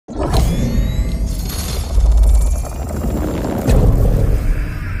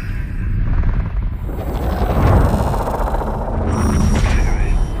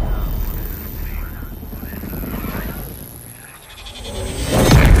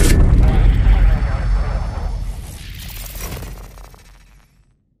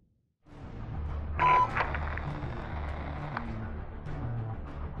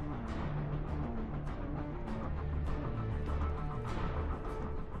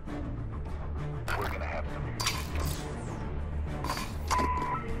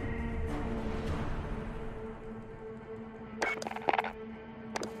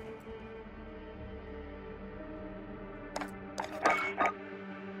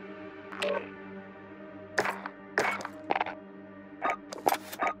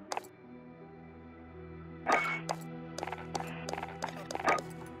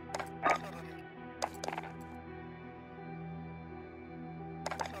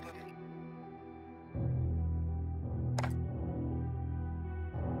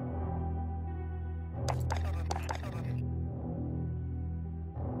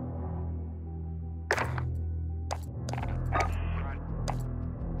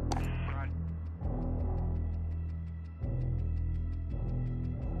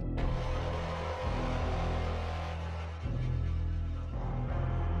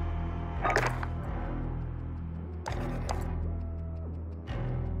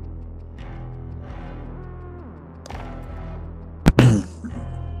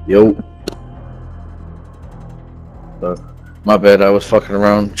Yo. My bad, I was fucking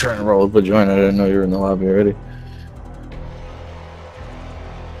around trying to roll up a joint. I didn't know you were in the lobby already.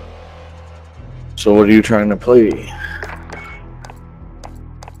 So what are you trying to play?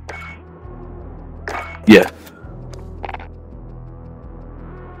 Yeah.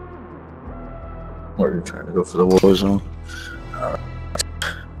 Or are you trying to go for the Warzone?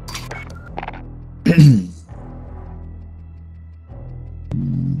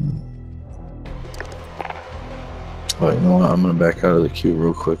 Oh, you know what? I'm gonna back out of the queue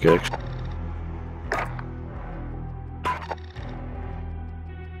real quick, actually.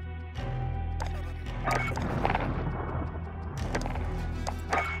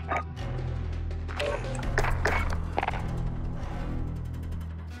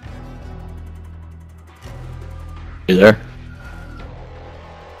 You there?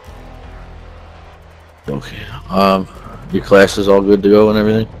 Okay. Your class is all good to go and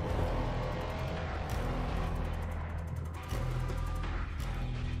everything?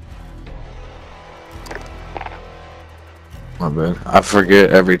 My bad. I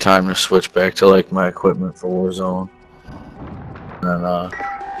forget every time to switch back to like my equipment for Warzone. And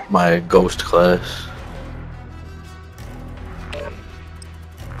my Ghost class.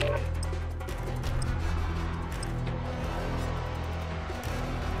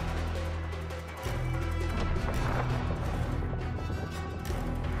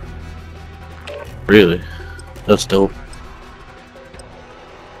 Really? That's dope.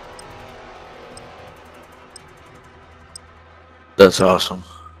 That's awesome.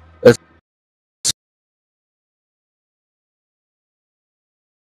 That's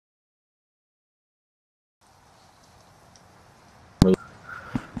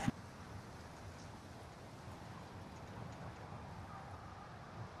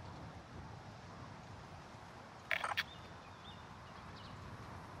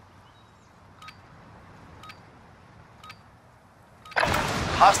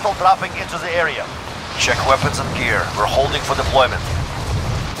Hostile dropping into the area. Check weapons and gear. We're holding for deployment.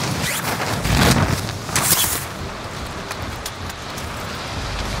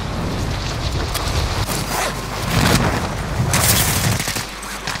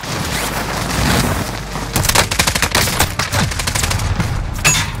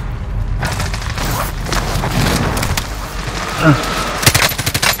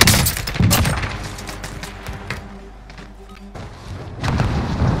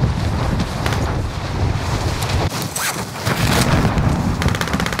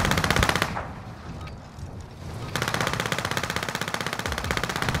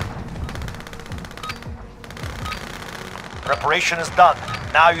 Preparation is done.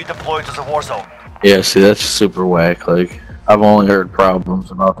 Now you deploy to the war zone. yeah, see, that's super whack. Like, I've only heard problems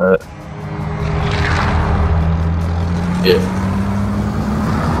about that. Yeah.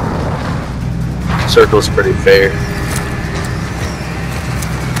 Circle's pretty fair.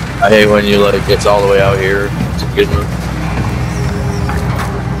 I hate when you, like, it's all the way out here to begin with.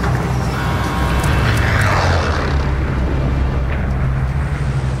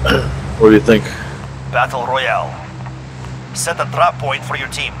 What do you think? Battle Royale. Set a drop point for your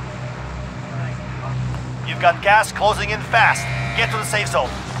team. You've got gas closing in fast. Get to the safe zone.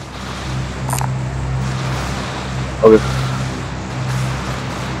 Okay.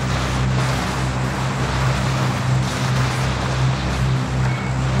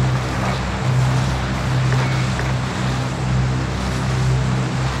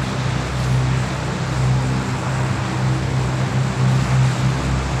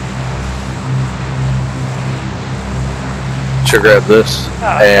 Should grab this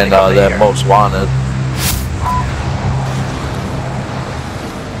and that most wanted.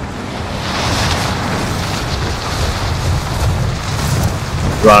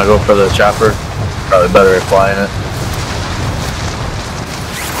 You wanna go for the chopper? Probably better at flying it.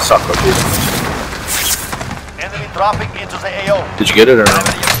 Suck up, dude. Enemy dropping into the AO. Did you get it or not?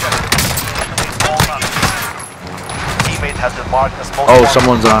 Teammate has been marked as most Oh,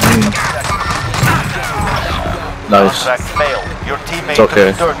 someone's on me. Nice. Contract failed. Your teammate It's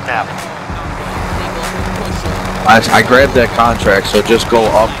okay. took a dirt nap. I grabbed that contract, so just go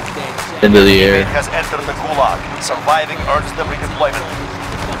up into the air. Teammate has entered the gulag. Surviving earns them redeployment.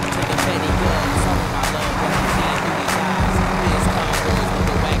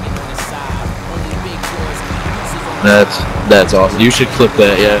 That's awesome. You should clip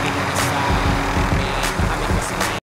that, yeah.